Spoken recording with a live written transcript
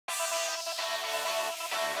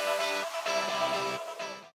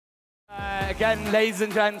Again, ladies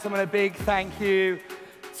and gentlemen, a big thank you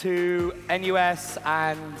to NUS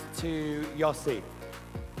and to Yossi.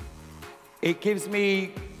 It gives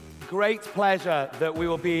me great pleasure that we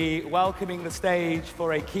will be welcoming the stage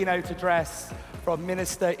for a keynote address from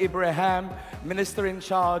Minister Ibrahim, Minister in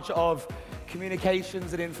charge of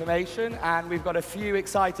Communications and Information, and we've got a few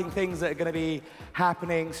exciting things that are going to be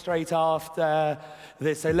happening straight after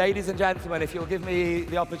this. So ladies and gentlemen, if you'll give me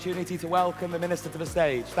the opportunity to welcome the Minister to the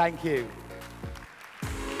stage. Thank you.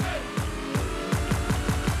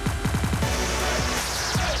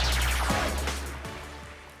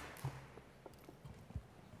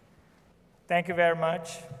 Thank you very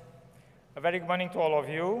much. A very good morning to all of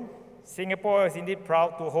you. Singapore is indeed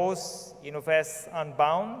proud to host Innovfest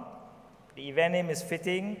Unbound. The event name is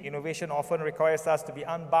fitting. Innovation often requires us to be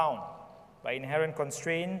unbound by inherent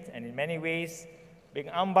constraint, and in many ways, being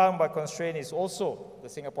unbound by constraint is also the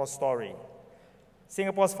Singapore story.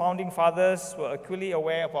 Singapore's founding fathers were acutely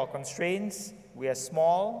aware of our constraints. We are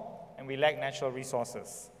small, and we lack natural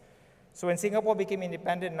resources. So when Singapore became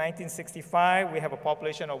independent in 1965, we have a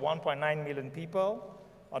population of 1.9 million people,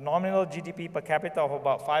 a nominal GDP per capita of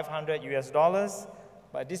about $500 US,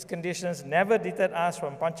 but these conditions never deterred us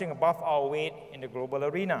from punching above our weight in the global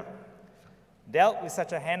arena. Dealt with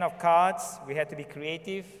such a hand of cards, we had to be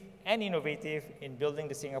creative and innovative in building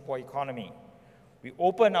the Singapore economy. We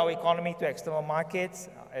opened our economy to external markets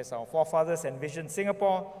as our forefathers envisioned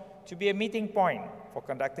Singapore to be a meeting point for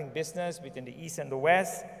conducting business between the East and the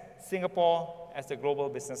West, Singapore as the global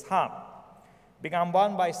business hub. Being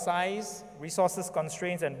unbound by size, resources,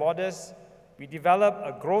 constraints, and borders, we developed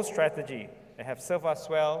a growth strategy that have served us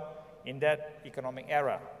well in that economic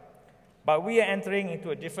era. But we are entering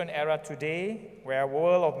into a different era today, where a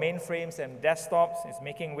world of mainframes and desktops is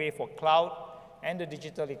making way for cloud and the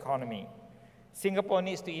digital economy. Singapore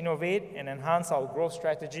needs to innovate and enhance our growth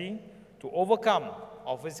strategy to overcome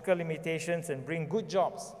our physical limitations and bring good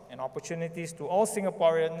jobs and opportunities to all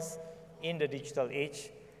Singaporeans in the digital age,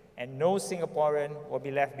 and no Singaporean will be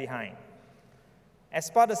left behind. As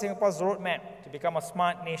part of Singapore's roadmap to become a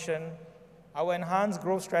smart nation, our enhanced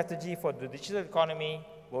growth strategy for the digital economy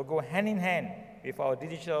will go hand in hand with our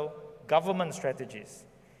digital government strategies.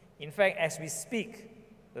 In fact, as we speak,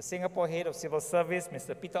 the Singapore Head of Civil Service,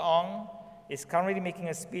 Mr. Peter Ong, is currently making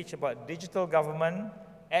a speech about digital government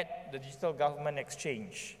at the Digital Government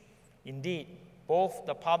Exchange. Indeed, both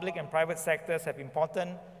the public and private sectors have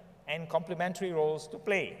important and complementary roles to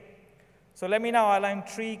play. So let me now outline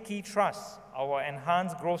three key thrusts of our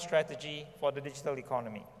enhanced growth strategy for the digital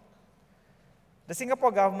economy. The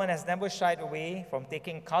Singapore government has never shied away from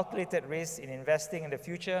taking calculated risks in investing in the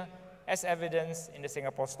future, as evidenced in the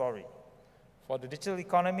Singapore story. For the digital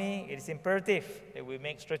economy, it is imperative that we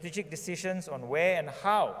make strategic decisions on where and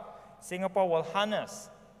how Singapore will harness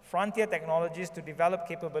frontier technologies to develop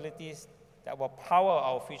capabilities that will power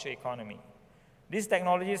our future economy. These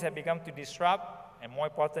technologies have begun to disrupt and, more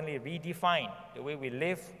importantly, redefine the way we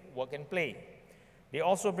live, work, and play. They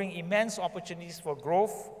also bring immense opportunities for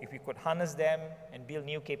growth if we could harness them and build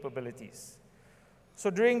new capabilities. So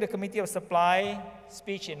during the Committee of Supply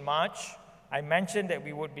speech in March, I mentioned that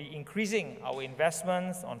we would be increasing our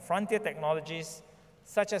investments on frontier technologies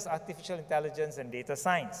such as artificial intelligence and data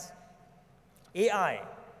science. AI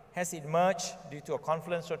has emerged due to a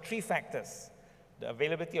confluence of three factors: the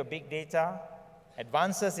availability of big data,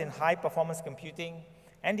 advances in high-performance computing,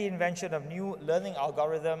 and the invention of new learning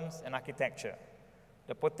algorithms and architecture.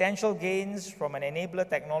 The potential gains from an enabler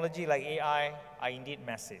technology like AI are indeed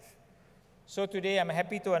massive. So today, I'm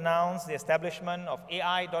happy to announce the establishment of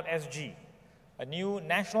AI.SG, a new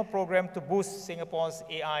national program to boost Singapore's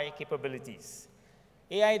AI capabilities.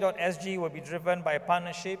 AI.SG will be driven by a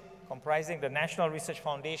partnership comprising the National Research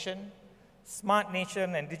Foundation, Smart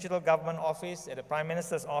Nation and Digital Government Office at the Prime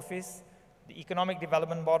Minister's Office, the Economic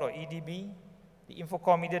Development Board, or EDB, the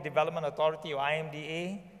Infocomm Media Development Authority, or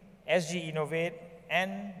IMDA, SG Innovate,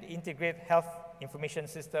 and the Integrated Health Information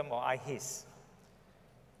System, or IHIS.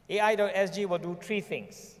 AI.SG will do three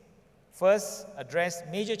things. First, address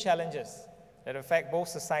major challenges that affect both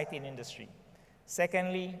society and industry.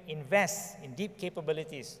 Secondly, invest in deep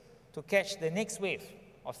capabilities to catch the next wave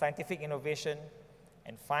of scientific innovation.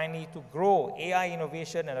 And finally, to grow AI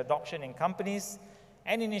innovation and adoption in companies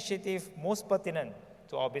and initiatives most pertinent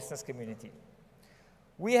to our business community.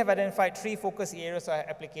 We have identified three focus areas of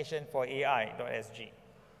application for AI.SG: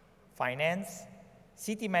 finance,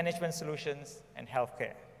 city management solutions, and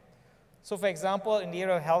healthcare. So for example, in the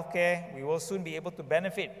area of healthcare, we will soon be able to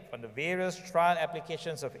benefit from the various trial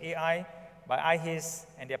applications of AI by IHIS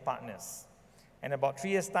and their partners. In about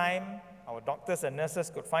 3 years' time, our doctors and nurses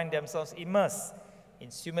could find themselves immersed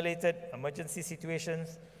in simulated emergency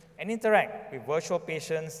situations, and interact with virtual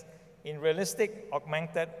patients in realistic,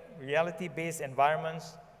 augmented, reality-based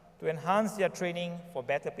environments to enhance their training for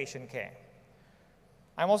better patient care.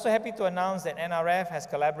 I'm also happy to announce that NRF has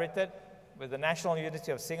collaborated with the National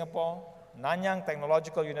University of Singapore, Nanyang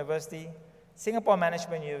Technological University, Singapore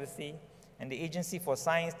Management University, and the Agency for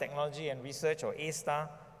Science, Technology and Research, or A*STAR,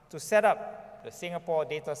 to set up the Singapore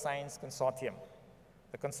Data Science Consortium.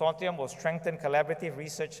 The consortium will strengthen collaborative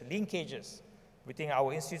research linkages between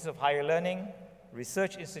our institutes of higher learning,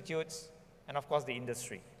 research institutes, and of course the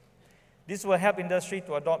industry. This will help industry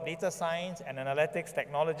to adopt data science and analytics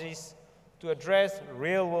technologies to address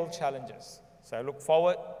real-world challenges. So I look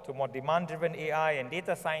forward to more demand-driven AI and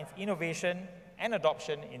data science innovation and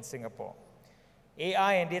adoption in Singapore.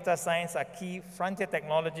 AI and data science are key frontier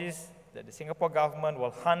technologies that the Singapore government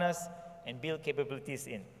will harness and build capabilities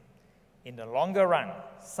in. In the longer run,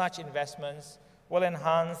 such investments will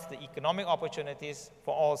enhance the economic opportunities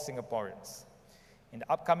for all Singaporeans. In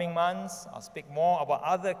the upcoming months, I'll speak more about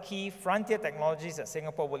other key frontier technologies that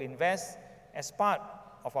Singapore will invest as part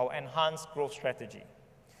of our enhanced growth strategy.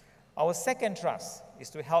 Our second thrust is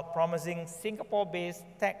to help promising Singapore-based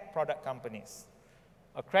tech product companies.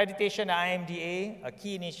 Accreditation at IMDA, a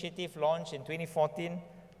key initiative launched in 2014,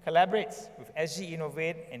 collaborates with SG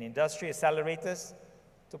Innovate and industry accelerators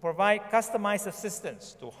to provide customized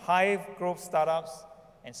assistance to high-growth startups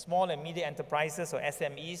and small and medium enterprises, or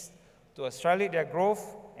SMEs, to accelerate their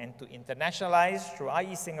growth and to internationalize through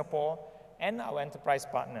IE Singapore and our enterprise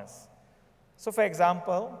partners. So for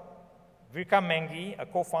example, Vikram Mengi, a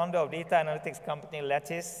co-founder of data analytics company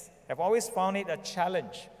Lattice, have always found it a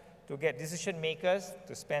challenge to get decision makers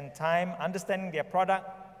to spend time understanding their product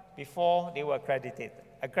before they were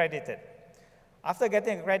accredited. After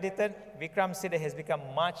getting accredited, Vikram said it has become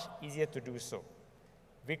much easier to do so.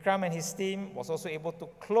 Vikram and his team was also able to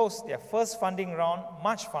close their first funding round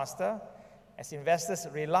much faster as investors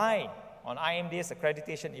rely on IMDA's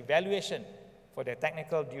accreditation evaluation for their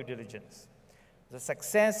technical due diligence. The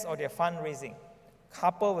success of their fundraising,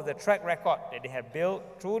 coupled with the track record that they have built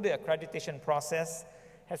through the accreditation process,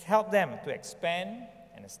 has helped them to expand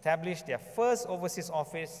and establish their first overseas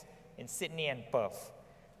office in Sydney and Perth.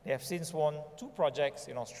 They have since won 2 projects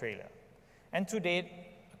in Australia. And to date,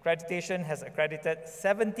 accreditation has accredited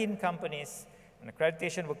 17 companies, and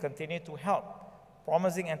accreditation will continue to help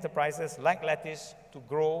promising enterprises like Lattice to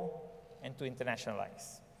grow and to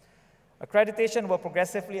internationalize. Accreditation will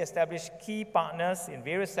progressively establish key partners in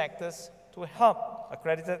various sectors to help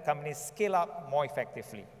accredited companies scale up more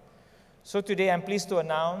effectively. So today, I'm pleased to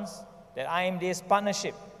announce that IMDA's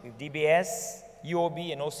partnership with DBS,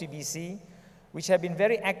 UOB, and OCBC, which have been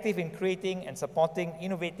very active in creating and supporting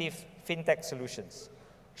innovative fintech solutions.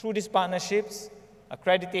 Through these partnerships,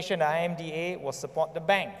 accreditation at IMDA will support the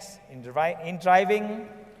banks in driving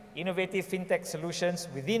innovative fintech solutions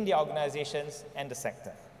within the organizations and the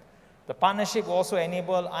sector. The partnership will also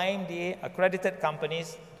enable IMDA accredited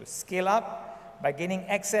companies to scale up by gaining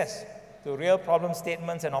access to real problem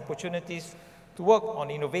statements and opportunities to work on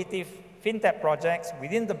innovative fintech projects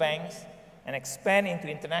within the banks and expand into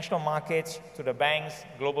international markets to the bank's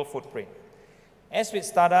global footprint. As with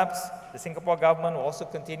startups, the Singapore government will also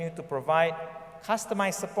continue to provide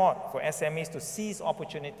customized support for SMEs to seize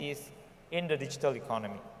opportunities in the digital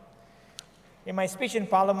economy. In my speech in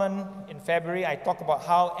Parliament in February, I talked about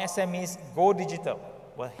how SMEs go digital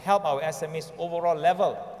will help our SMEs' overall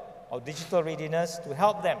level of digital readiness to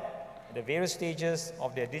help them at the various stages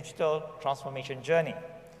of their digital transformation journey.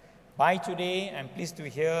 By today, I'm pleased to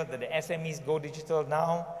hear that the SMEs Go Digital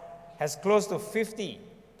now has close to 50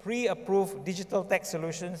 pre-approved digital tech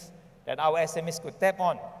solutions that our SMEs could tap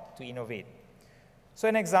on to innovate. So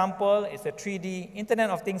an example is the 3D Internet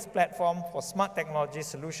of Things platform for smart technology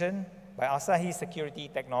solution by Asahi Security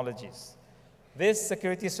Technologies. This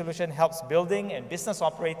security solution helps building and business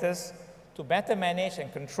operators to better manage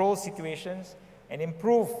and control situations and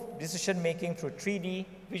improve decision-making through 3D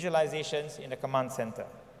visualizations in the command center.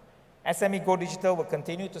 SME Go Digital will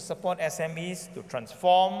continue to support SMEs to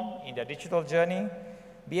transform in their digital journey,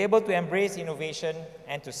 be able to embrace innovation,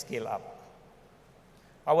 and to scale up.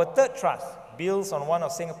 Our third thrust builds on one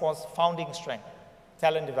of Singapore's founding strengths,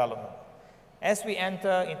 talent development. As we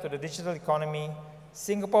enter into the digital economy,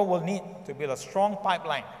 Singapore will need to build a strong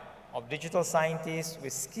pipeline of digital scientists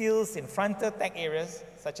with skills in frontier tech areas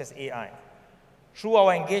such as AI. Through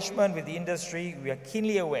our engagement with the industry, we are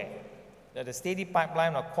keenly aware that a steady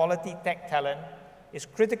pipeline of quality tech talent is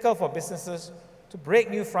critical for businesses to break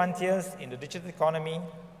new frontiers in the digital economy,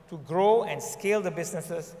 to grow and scale the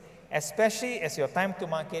businesses, especially as your time to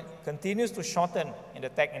market continues to shorten in the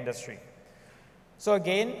tech industry. So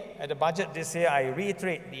again, at the budget this year, I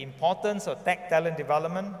reiterate the importance of tech talent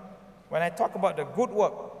development when I talk about the good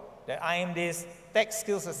work that IMDA's Tech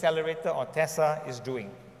Skills Accelerator, or TESA, is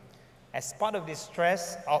doing. As part of this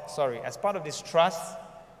trust,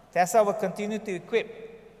 TESA will continue to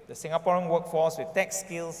equip the Singaporean workforce with tech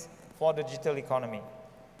skills for the digital economy.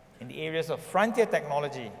 In the areas of frontier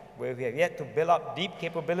technology, where we have yet to build up deep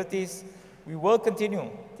capabilities, we will continue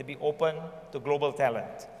to be open to global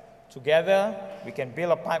talent. Together, we can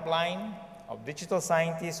build a pipeline of digital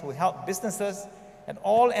scientists who help businesses at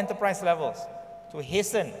all enterprise levels to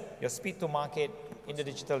hasten your speed to market in the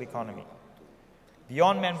digital economy.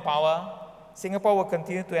 Beyond manpower, Singapore will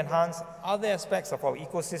continue to enhance other aspects of our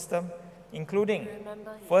ecosystem, including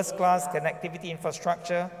first-class connectivity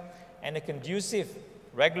infrastructure and a conducive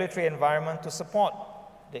regulatory environment to support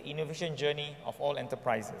the innovation journey of all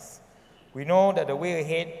enterprises. We know that the way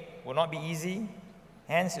ahead will not be easy.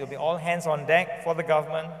 Hence, it will be all hands on deck for the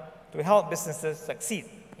government to help businesses succeed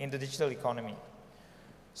in the digital economy.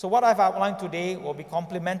 So what I've outlined today will be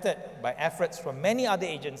complemented by efforts from many other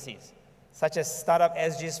agencies, such as Startup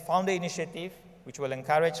SG's Founder Initiative, which will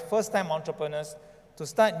encourage first-time entrepreneurs to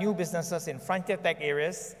start new businesses in frontier tech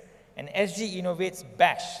areas, and SG Innovate's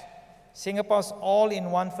BASH, Singapore's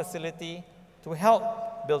all-in-one facility to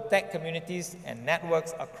help build tech communities and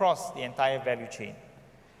networks across the entire value chain.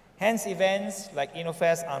 Hence, events like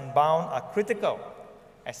Innovfest Unbound are critical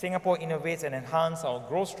as Singapore innovates and enhances our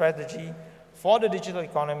growth strategy for the digital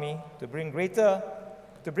economy to bring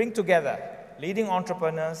together leading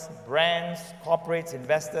entrepreneurs, brands, corporates,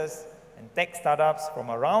 investors, and tech startups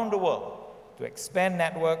from around the world to expand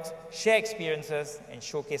networks, share experiences, and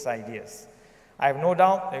showcase ideas. I have no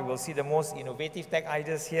doubt that we will see the most innovative tech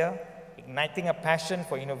ideas here, igniting a passion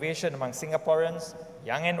for innovation among Singaporeans,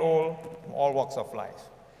 young and old, from all walks of life.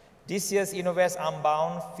 This year's Innovfest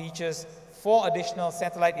Unbound features 4 additional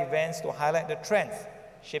satellite events to highlight the trends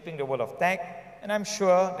shaping the world of tech, and I'm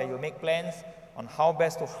sure that you'll make plans on how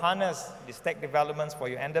best to harness these tech developments for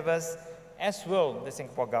your endeavors, as will the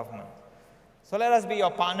Singapore government. So let us be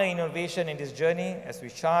your partner in innovation in this journey as we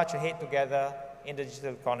charge ahead together in the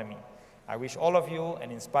digital economy. I wish all of you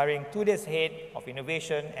an inspiring 2 days ahead of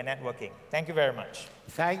innovation and networking. Thank you very much.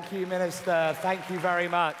 Thank you, Minister. Thank you very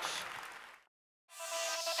much.